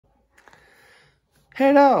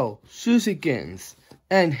Hello, Sushikins,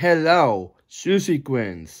 and hello, Sushi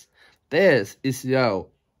Queens. This is your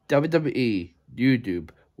WWE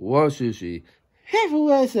YouTube World Sushi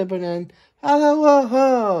Heavyweight Champion of the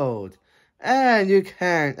world, and you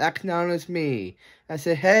can acknowledge me as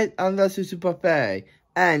the head of the sushi buffet,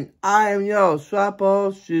 and I am your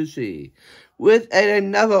Swappo Sushi, with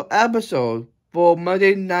another episode for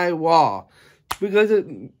Monday Night Raw,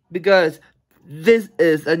 because this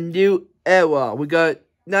is a new era. We got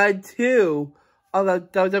night 2 of the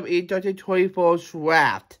WWE 2024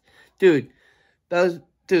 draft. Dude,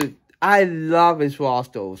 I love his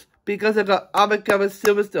rosters because I got up-and-coming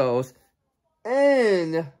superstars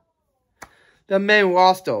in the main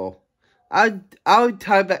roster. I'll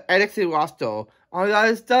type the NXT roster. When that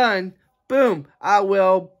is done, boom, I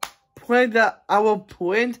will print that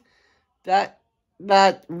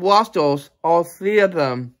rosters, all 3 of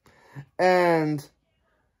them. And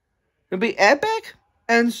it'll be epic,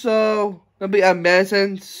 and so it'll be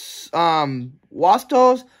amazing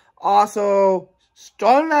rosters, also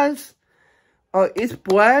storylines, each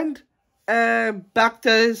brand, and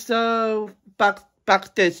backstage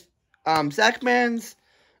segments,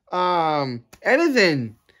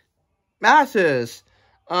 anything, matches,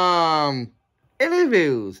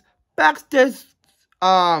 interviews, backstage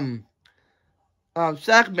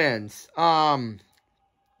segments,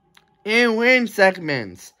 in-ring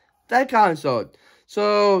segments, that kind of sort.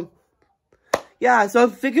 So, yeah, so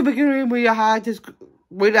thank you for giving me the hardest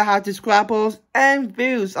scrapbles and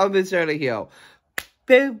views on this early here.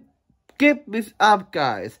 Keep this up,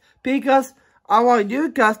 guys, because I want you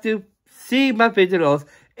guys to see my videos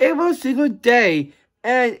every single day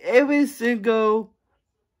and every single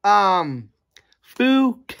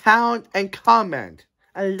view, count, and comment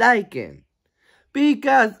and liking,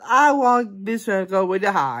 because I want this channel to go really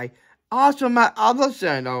high. Also, my other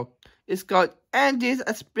channel is called Andy's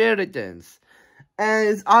Experience, and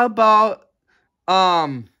it's all about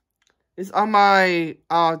it's on my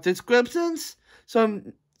descriptions. So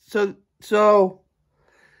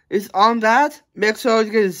it's on that. Make sure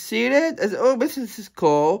you can see it. Oh, this is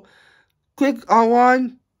cool. Click on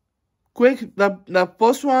one. Click the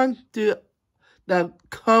first one to the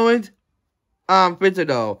current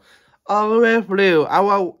video. All the way through. I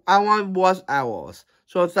want watch hours.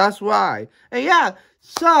 So that's why. And yeah,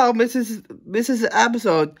 so this is an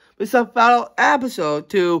episode. This is a final episode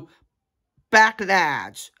to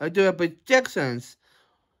Backlash. I do a predictions.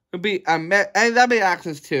 It'll be and that'll be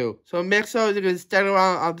actions too. So make sure you can stick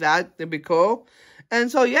around on that. It'll be cool.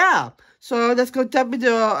 And so yeah. So let's go jump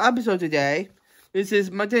into our episode today. This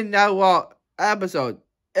is Monday Night Raw episode,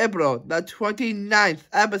 April the 29th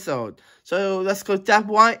episode. So let's go tap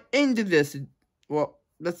right into this. Well,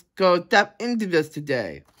 let's go tap into this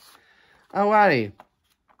today. Alrighty.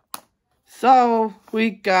 So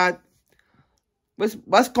we got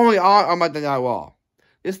what's going on Monday Night Raw.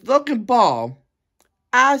 It's Logan Paul,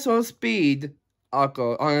 Axel Speed, I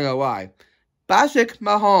don't know why. Patrick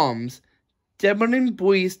Mahomes, Dominic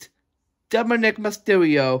Priest, Dominic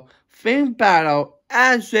Mysterio, Finn Balor,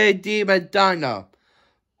 and JD McDonough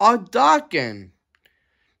are talking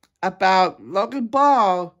about Logan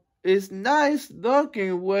Paul is nice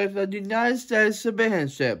looking with a United States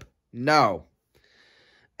Championship. No.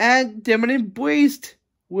 And Dominic Priest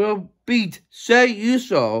will beat Jey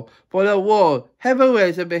Uso for the World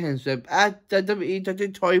Heavyweight Championship at the WWE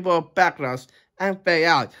 2024 Backlash and Fade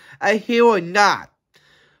Out. I hear or not.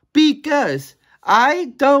 Because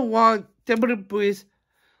I don't want Dominic Priest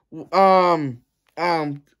for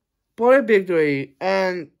a victory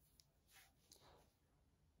and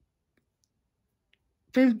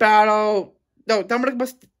Finn Balor, no, Dominic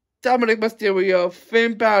Mysterio,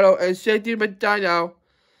 Finn Balor, and JD McDonough.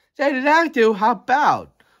 They like to help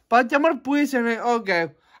out. But Dominic Priest and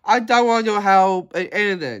okay, I don't want your help in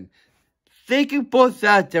anything. Thank you for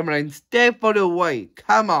that, Dominic. Stay for the wait.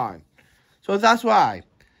 Come on. So that's why.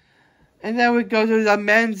 And then we go to the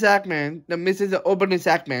main segment. This is the opening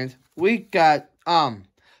segment. We got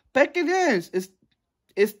Becky Lynch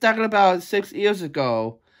is talking about 6 years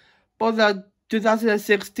ago for the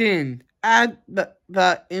 2016 at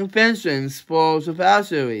the inventions for Survivor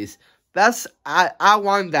Series. That's I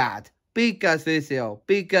want that because this year,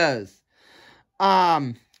 because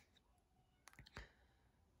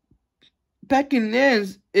Becky Lynch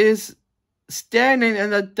is standing in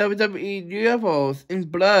the WWE universe in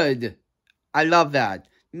blood. I love that.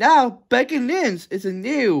 Now Becky Lynch is a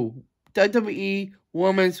new WWE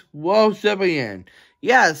Women's World Champion.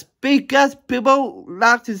 Yes, because people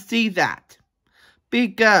like to see that.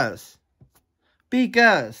 Because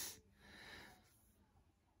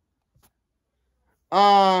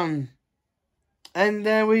And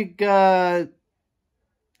then we got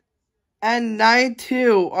and night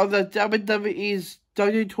 2 of the WWE's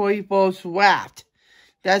 2024 Draft.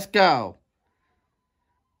 Let's go.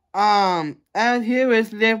 And here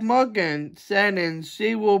is Liv Morgan saying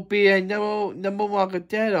she will be a number one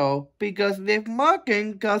contender because Liv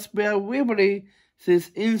Morgan got Rhea Ripley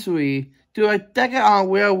since injury to attack on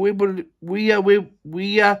Rhea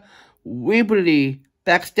Ripley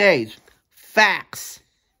backstage. Facts.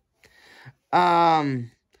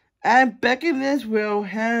 And Becky Lynch will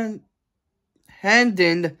handing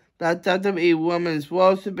the WWE Women's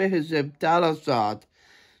World Championship title shot.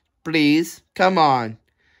 Please, come on.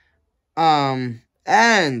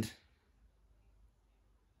 And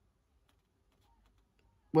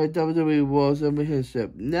with WWE World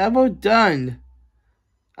Championship, never done.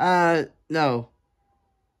 No.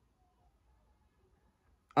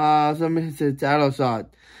 Championship title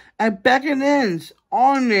shot. And Becky Lynch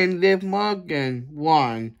honoring Liv Morgan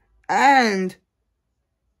won. And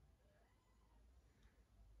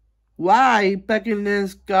why Becky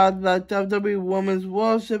Lynch got the WWE Women's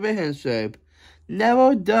World Championship?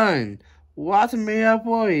 Never done. Watch Mia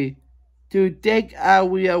Boy to take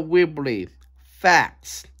out Rhea Ripley.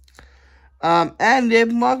 Facts. And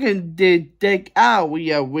Liv Morgan did take out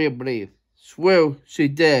Rhea Ripley. Swear she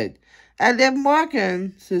did. And Liv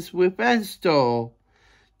Morgan's revenge story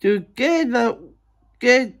to get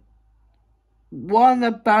one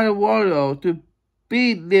about the world to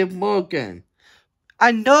beat Liv Morgan.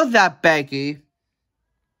 I know that, Becky.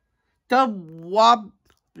 Don't whop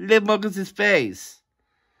Liv Morgan's face.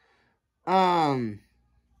 And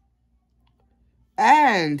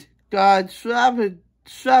got drafted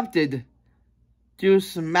to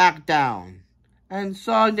SmackDown. And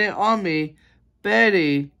saw Naomi,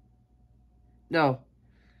 Betty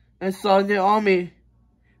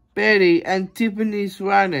and Tiffany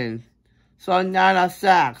Stratton. So Nia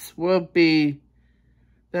Jax will be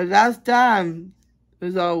the last time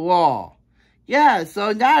is on Raw. Yeah,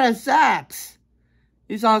 so Nia Jax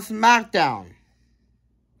is on SmackDown.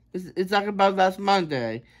 It's talking about last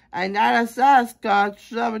Monday. And Nia Jax got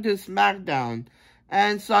shoved to SmackDown.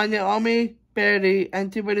 And so Naomi, Betty,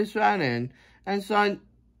 and Tiffany Stratton. And so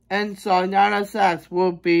Nia Jax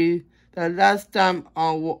will be the last time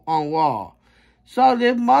on Raw. So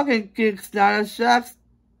Liv Morgan kicks Nia Jax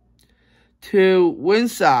to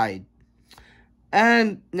ringside.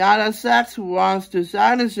 And Nia Jax wants to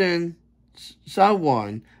silence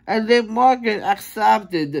someone. And Liv Morgan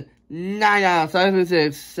accepted Nia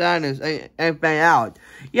Jax's silence and bang out.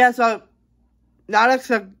 Yeah, so Nia Jax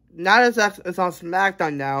is on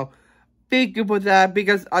SmackDown now. Be good for that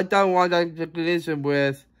because I don't want to collision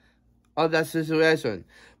with all that situation.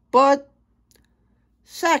 But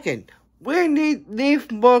second, we need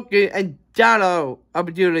Liv Morgan and Jalo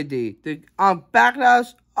opportunity to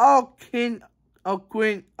Backlash or King or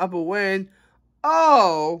Queen of a Win.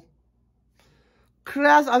 Oh,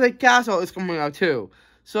 Clash of the Castle is coming out too.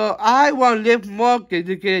 So I want Liv Morgan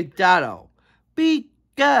to get Jalo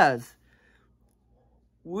because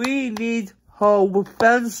we need her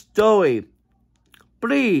revenge story.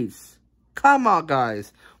 Please, come on,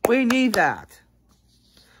 guys, we need that.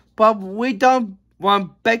 But we don't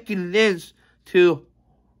want Becky Lynch to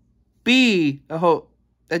be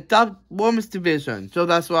the top women's division, so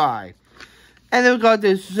that's why. And then we got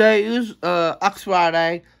this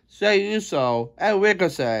Friday, Jey Uso, and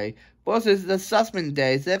Ricochet versus the Sussman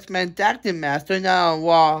Days, X-Men Tag Team Master now on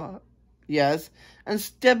Raw, yes, and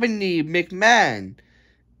Stephanie McMahon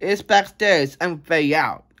is backstage and fade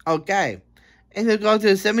out, okay. And then we go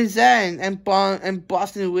to Sami Zayn and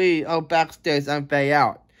Boston Reed are backstage and fade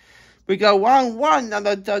out. We got 1-1 on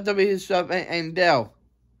the WWE stuff and they'll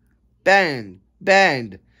banned.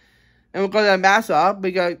 And we got a matchup.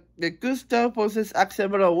 We got the Gusto versus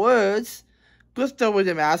Acceptable Words. Gusto with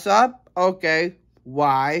the matchup. Okay,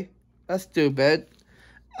 why? That's stupid.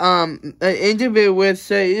 An interview with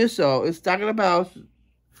Jey Uso is talking about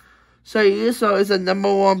Jey Uso is the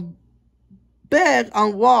 #1 bag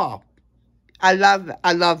on Raw. I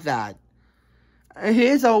love that. And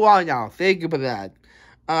here's a Raw now. Thank you for that.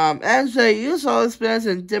 And Jey Uso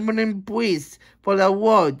experiencing Damian Priest for the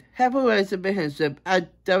World Heavyweight Championship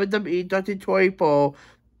at WWE 2024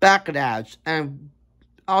 Backlash, and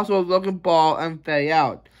also Logan Paul and fade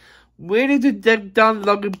out. We need to take down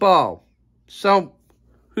Logan Paul. So,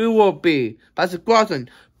 who will be? That's a question.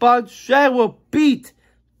 But Jey will beat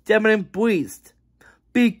Damian Priest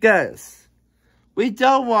because we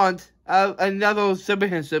don't want another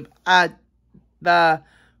championship at the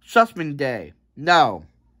Judgment Day. No.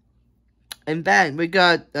 And then we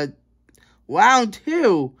got round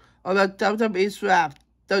 2 of the WWE Draft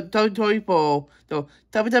the 2024, the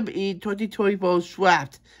WWE 2024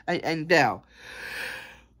 draft and now.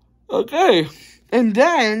 Okay, and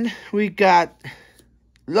then we got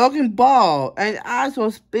Logan Paul and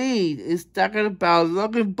Axel Speed is talking about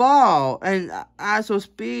Logan Paul and Axel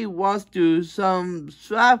Speed wants to do some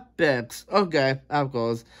draft picks. Okay, of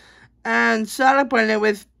course, and celebrating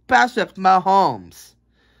with Patrick Mahomes.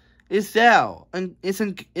 It's there, and it's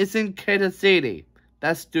in Kansas City.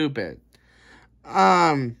 That's stupid.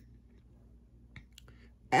 And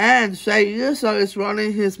Jey Uso is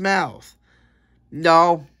running his mouth.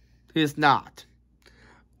 No, he's not.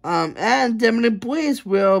 And Damian Priest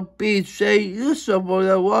will beat Jey Uso for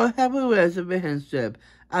the World Heavyweight Championship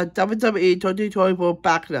at WWE 2024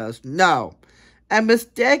 Backlash. No. And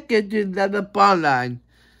mistaken to let the bloodline.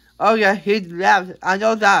 Oh yeah, he left. I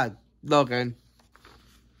know that, Logan.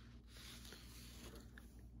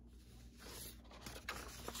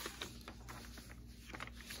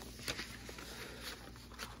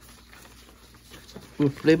 We're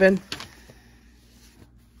flipping.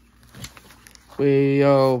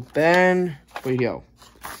 Ben Rio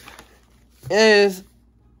is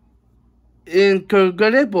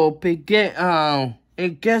incredible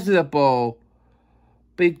incredible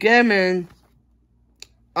beginning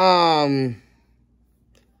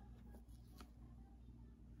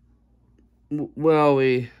well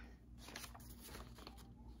we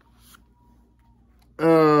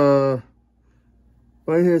run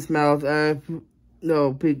his mouth and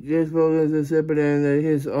no, his focus is in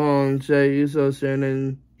his own Jey Uso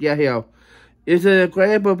and yeah, here. It's an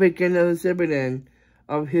incredible beginning of the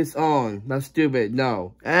of his own. That's stupid,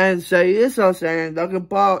 no. And Jey Uso saying Logan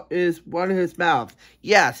Paul is running his mouth.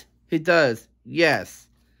 Yes, he does. Yes.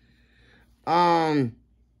 His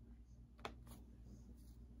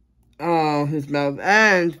mouth.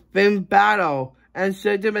 And Finn Balor and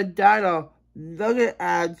Shady McDonald looking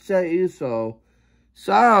at Jey Uso.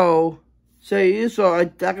 So Jey Uso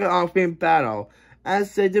attacking on Finn Balor and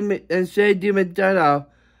Shady McDonald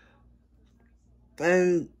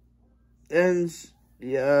and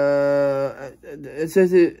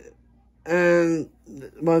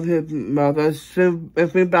what his mouth and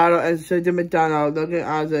Finn Balor and Shady McDonald looking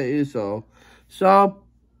at Jey Uso. So,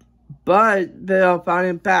 but they are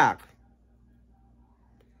fighting back.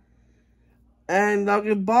 And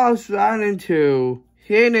Logan Paul is trying to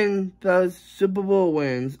hitting the Super Bowl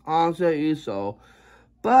wins on Jey Uso,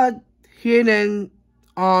 but hitting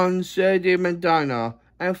on Shady McDonald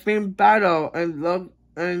and Finn Balor and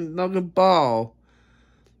Logan Paul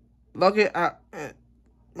looking at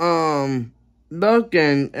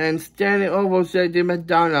looking and standing over Shady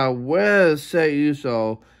McDonald with Jey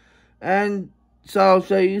Uso, and so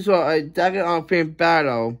Jey Uso attacking on Finn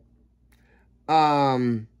Balor,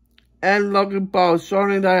 and Logan Paul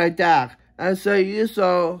showing the attack. And Jey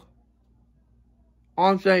Uso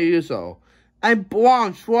on Jey Uso. And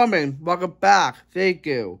Braun Strowman, welcome back. Thank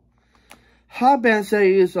you. Huband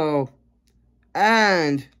Jey Uso.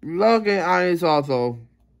 And Logan Owens also.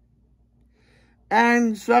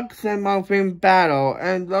 And Success on Finn Balor.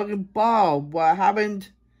 And Logan Paul. What happened?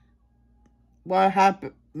 And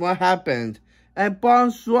Braun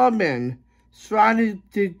Strowman trying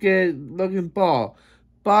to get Logan Paul.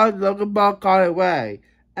 But Logan Paul got away.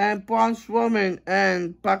 And Braun Strowman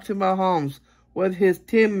and Patrick Mahomes with his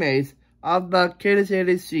teammates of the Kansas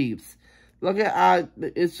City Chiefs. Looking at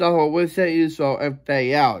Uso with Jey Uso and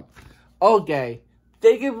fade out. Okay,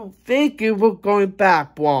 thank you for going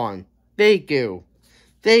back, Braun. Thank you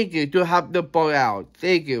to help the ball out.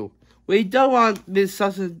 Thank you. We don't want this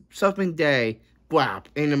something day crap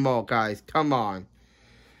anymore, guys. Come on.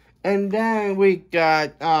 And then we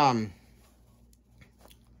got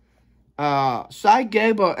Chad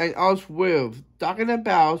Gable and Oswald talking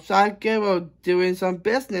about Chad Gable doing some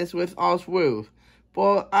business with Oswald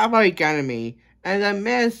for our Academy, and the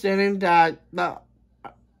man saying that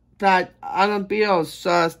Adam Beals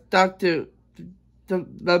stuck to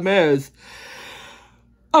the Miz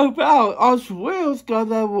about Oswald's got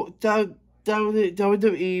the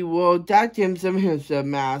WWE World Tag Team Championship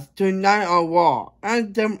match tonight on Raw,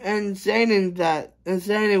 and saying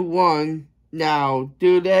won. Now,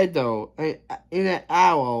 do later, in an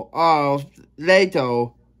hour of later,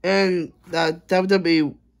 in the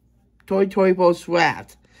WWE 2024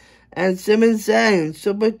 draft, and Simmons saying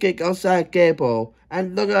super kick outside Gable,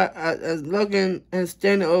 and looking and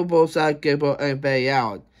standing over side Gable and pay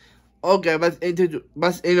out. Okay, let's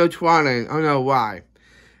intertwining, I don't know why.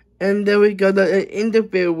 And then we got an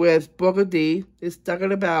interview with Booker T. It's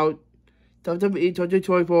talking about WWE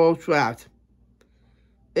 2024 draft.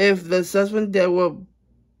 If the suspense there will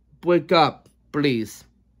break up, please.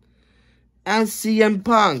 and CM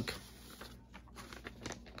Punk.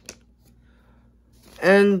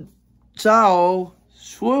 And so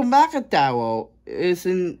Drew McIntyre is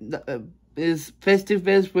face to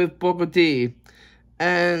face with Booker T,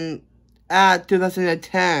 and at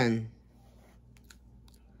 2010,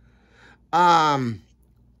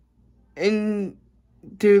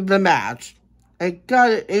 into the match, and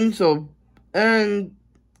got an insult, and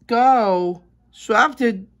go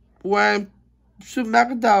drafted when Drew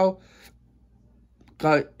McIntyre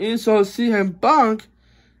got insult CM Punk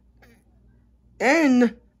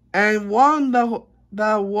in and won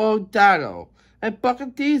the world title. And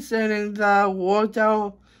Booker T sending the world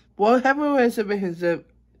heavyweight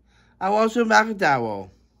championship. I want Drew McIntyre.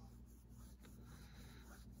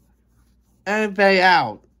 And pay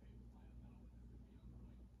out.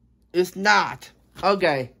 It's not.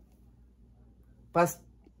 Okay. But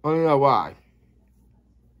I don't know why.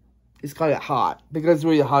 It's kind of hot. Because it's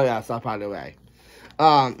really hot outside, by the way.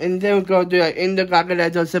 And then we're going to do an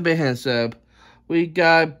Intercontinental Championship. We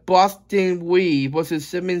got Boston Reed versus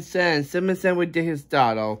Sami Zayn. Sami Zayn would do his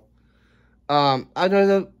title. I don't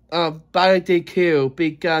know, by DQ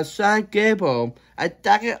because Sean Gable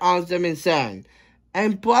attacked on Sami Zayn.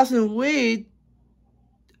 And Boston Reed,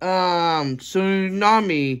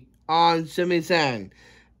 tsunami on Sami Zayn.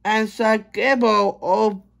 And Sean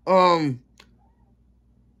Gable,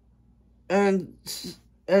 and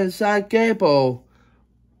Sean Gable,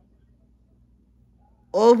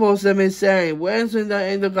 over Sami Zayn wins in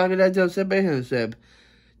the Intercontinental Championship.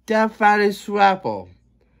 That fight is Swapple.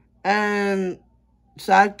 And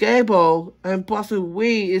Sean Gable and Boston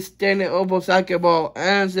Reed is standing over Sean Gable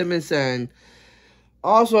and Sami Zayn.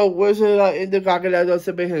 Also wins in the Intercontinental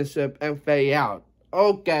Championship and fade out.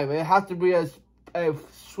 Okay, it has to be a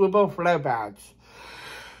swivel flag match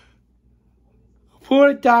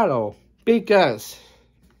for the title because.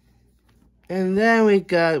 And then we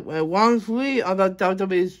got 1-3 on the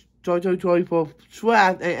WWE's 2024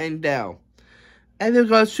 draft and down. And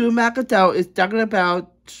because Drew McIntyre is talking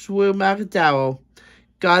about Drew McIntyre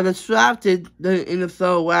got drafted in the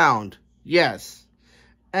third round. Yes.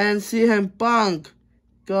 And CM Punk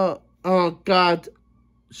got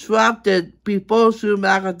drafted before Drew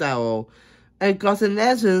McIntyre. And got in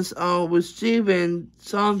essence receiving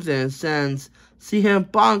something since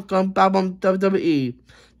CM Punk come back from WWE.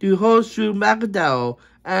 To host Drew McIntyre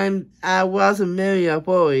and at WrestleMania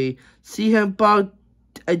 40, CM Punk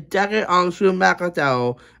attacked on Drew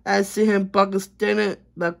McIntyre as CM Punk is standing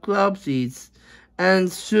the club seats, and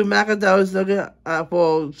Drew McIntyre is looking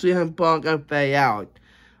for CM Punk and fade out.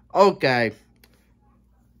 Okay,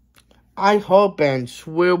 I hope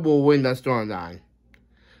Drew will win the storyline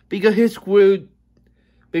because he screwed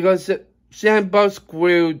because CM Punk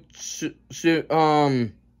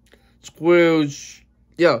screwed.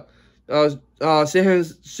 Yeah,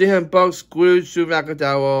 CM Punk screwed Drew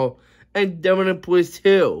McIntyre and Damian Priest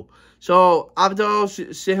too. So after all,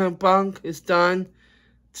 CM Punk is done,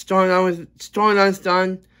 storyline's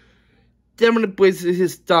done. Damian Priest is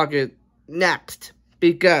his target next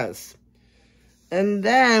because, and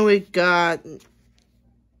then we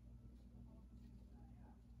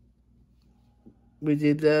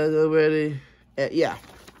did that already. Yeah,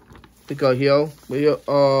 because here we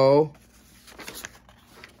all.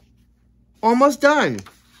 Almost done.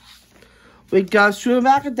 We got Drew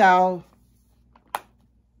McIntyre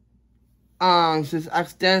his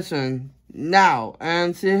extension now,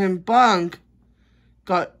 and CM Punk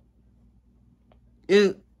got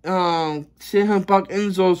CM Punk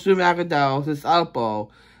insults Drew McIntyre his elbow,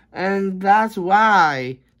 and that's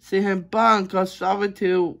why CM Punk got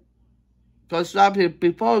drafted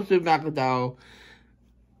before Drew McIntyre.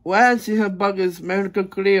 When CM Punk is medical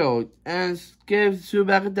cleared and gives Drew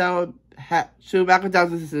McIntyre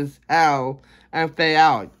his hell and fade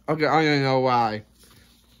out. Okay, I don't know why.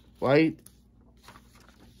 Right?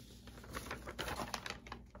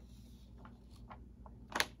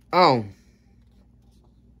 Oh.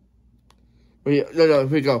 Here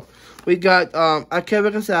we go. We got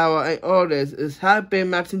Akira Kurosawa and Otis is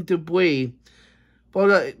helping Maxine Dupree for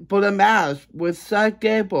the match with Sean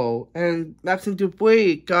Gable, and Maxine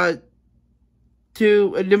Dupree got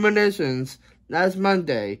 2 eliminations last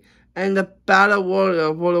Monday. And the Battle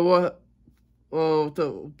Warrior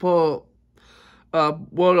for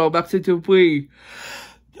Warrior Maxine Dupree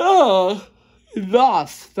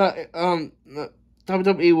lost the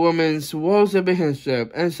WWE Women's World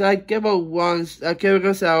Championship, and Sean Gable wants Akira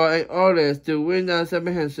Kurosawa and Otis to win the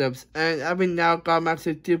championships, and having now got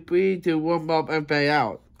Maxine Dupree to warm up and pay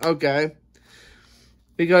out. Okay,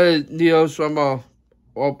 because Leo Strummer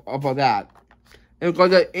about that. And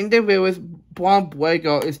because the interview with Juan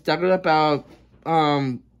Buego is talking about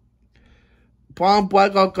Juan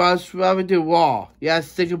Buego got swept to Raw.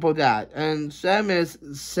 Yes, think about that. And Sheamus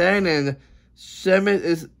is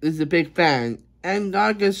a big fan. And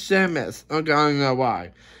not just Sheamus. Okay, I don't know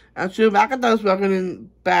why. And Drew McIntyre's working in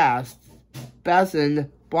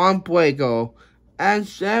Bassin, Juan Buego, and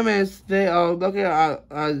Sheamus, they are looking at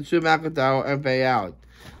Drew McIntyre and Bay out.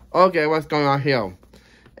 Okay, what's going on here?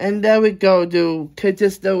 And then we go to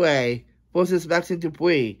Candice LeRae versus Maxine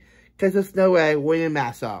Dupri. Candice LeRae winning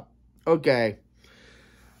match up. Okay.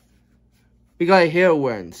 We got heel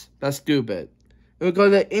wins. That's stupid. And we go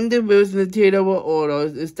to interviews in the takeover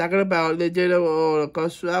order. It's talking about the takeover order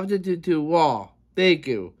got drafted to Raw. Thank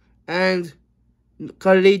you. And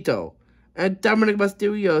Carlito. And Dominic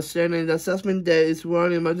Mysterio saying the assessment day is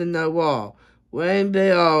running Monday Night Raw when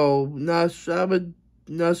they are not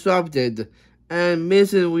disrupted and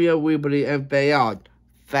missing Rhea Ripley and Bay out.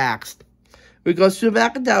 Facts. Because Drew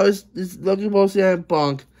McIntyre is looking for CM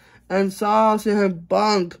Punk and saw CM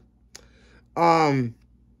Punk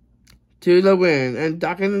to the win, and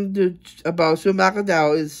talking about Drew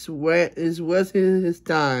McIntyre is wasting his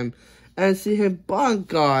time, and CM Punk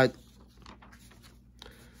got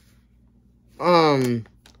Drew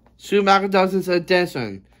McIntyre's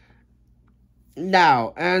attention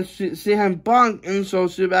now, and CM Punk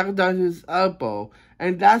insults Drew McIntyre's elbow,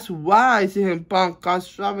 and that's why CM Punk got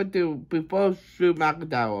shoved to before Drew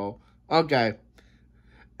McIntyre. Okay.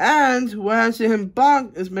 And when CM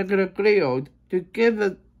Punk is making a deal to give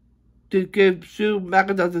Drew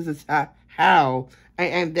McIntyre his how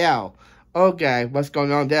and Dell. Okay, what's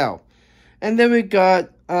going on there? And then we got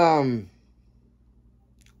the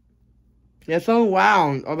third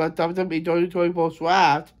round of the WWE 2024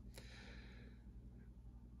 draft.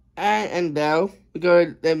 And there we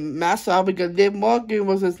got the matchup because Liv Morgan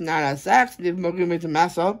versus Nia Jax. Liv Morgan makes a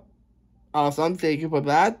matchup. Awesome, thank you for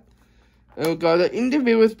that. And we got the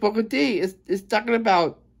interview with Booker T. It's talking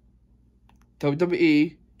about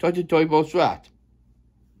WWE 2024 draft.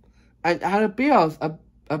 And how it feels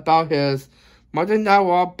about his Monday Night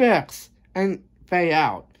Raw picks and fade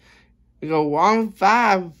out. We go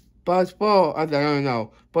 1-5 plus 4, I don't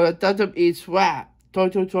know. But the WWE draft,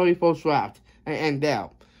 2024 draft, and there.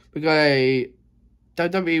 We got a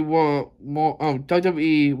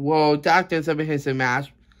WWE World Tag Team Championship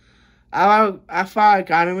match. Alpha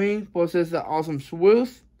Academy versus the Awesome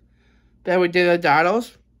Truth. Then we did the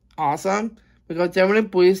titles. Awesome. We got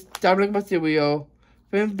Dominic Priest, Dominic Mysterio,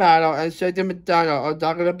 Finn Balor, and Shane McDonald are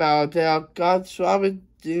talking about their got swapped in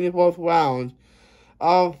the fourth round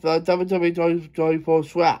of the WWE 2024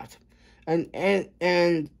 draft. And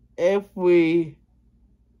every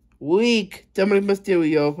week, Dominic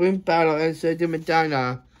Mysterio, Finn Balor, and Shane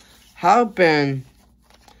McDonald helping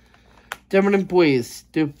Dominic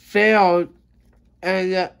Priest to fail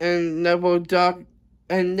and Neville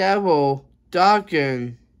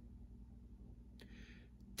Dawkins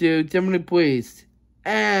to Dominic Priest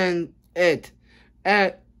and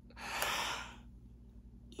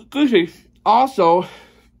also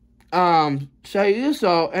Jey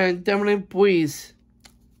Uso and Dominic Priest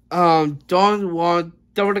don't want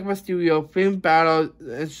Dominic Mysterio, Finn Balor,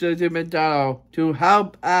 and Shane McDonald to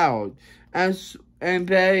help out, and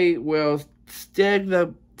they will stick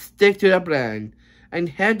to the plan and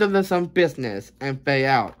handle some business and pay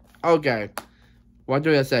out. Okay, what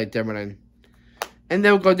do I say, Timberland? And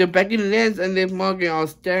then we go to Becky Lynch and Liv Morgan are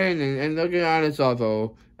standing and looking at each other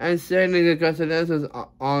and saying the congratulations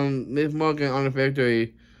on Liv Morgan on the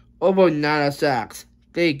victory over Nia Jax.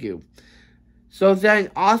 Thank you. So then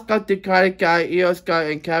Asuka, Dakota Kai, Io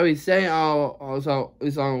Sky, and Kairi Sane also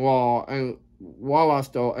is on Raw and Raw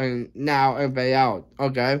roster and now and pay out.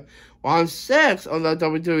 Okay. Round 6 on the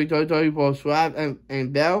WWE 2024 draft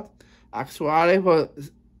and Bell, Axwade,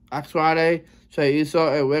 Jey Uso,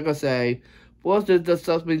 and Ricochet versus the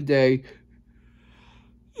Judgment Day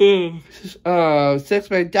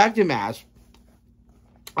 6-man tag team match.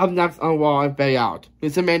 Up next on Raw and pay out.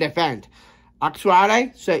 It's the main event.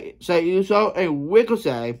 Axwade, Jey Uso, and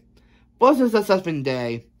Ricochet versus the Judgment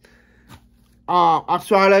Day.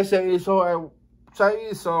 Axwade, Jey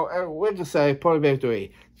Uso, and Ricochet for the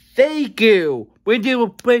victory. Thank you. We do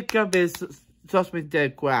break up this Judgment Day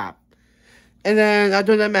crap. And then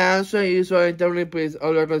after the match, Jey Uso and Dominic Priest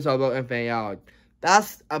are reconciled and pay out.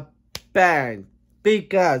 That's a bang.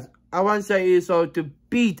 Because I want Jey Uso to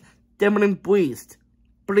beat Dominic Priest.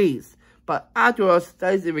 Please. But afterwards,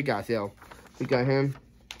 let's see what we got here. We got him.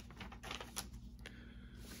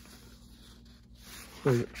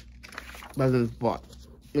 That's his spot.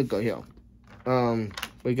 Let's go here.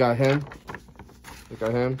 We got him. We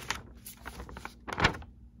got him.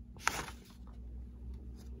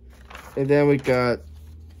 And then we got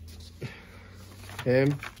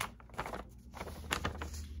him.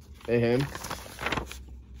 And him.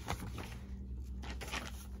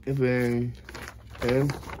 And then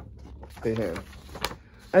him. And him.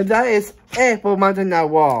 And that is it for mounting that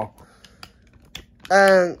wall.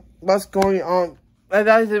 And what's going on? And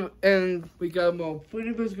that is it. And we got more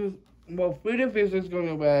freedom visitors going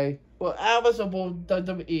away. Well, I was about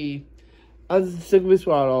WWE. I was sick with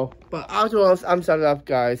swallow. But afterwards, I'm signing off,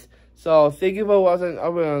 guys. So thank you for watching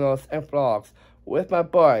originals and vlogs with my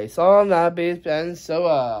boy, Solon Nabis and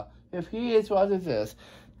Soa. If he is watching this,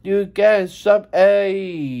 you can sub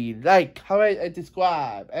a like, comment, and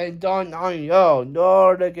subscribe. And don't on your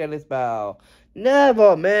notification bell.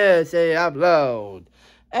 Never miss a upload.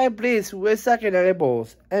 And please, with second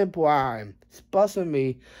enables and Prime, sponsor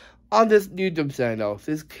me on this YouTube channel,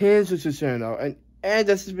 this Kansas channel, and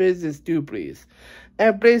this business too, please.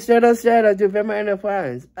 And please share to family and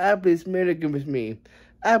friends. And please communicate with me.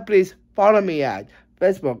 And please follow me at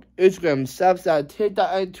Facebook, Instagram, Snapchat, TikTok,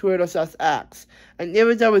 and Twitter /X. And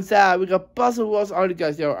every time with that, we got bustle wars on the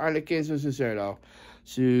guys here on the Kansas channel.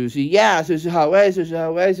 Susie, yeah, Susie, how way, Susie,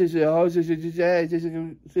 how way, Susie, how Susie,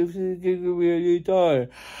 Susie, really tired.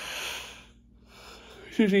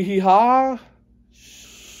 Susie, hee ha.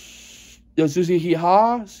 Yo, Susie, hee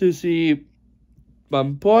ha. Susie, my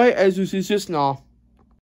boy, and Susie, just now.